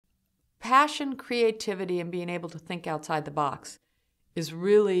passion, creativity, and being able to think outside the box is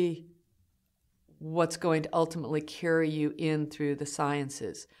really what's going to ultimately carry you in through the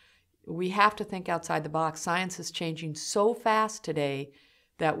sciences. We have to think outside the box. Science is changing so fast today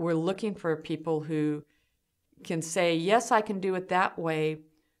that we're looking for people who can say, yes, I can do it that way,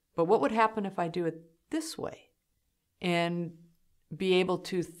 but what would happen if I do it this way? And be able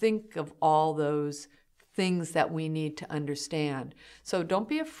to think of all those things that we need to understand. So don't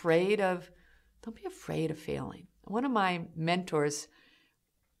be afraid of failing. One of my mentors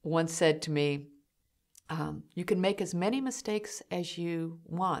once said to me, you can make as many mistakes as you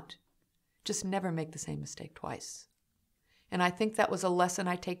want, just never make the same mistake twice. And I think that was a lesson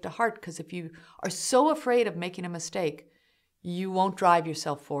I take to heart, because if you are so afraid of making a mistake, you won't drive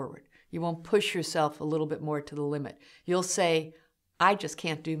yourself forward. You won't push yourself a little bit more to the limit. You'll say, I just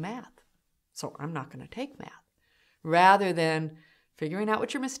can't do math, so I'm not going to take math. Rather than figuring out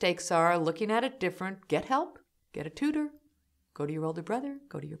what your mistakes are, looking at it different, get help, get a tutor, go to your older brother,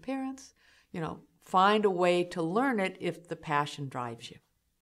 go to your parents, find a way to learn it if the passion drives you.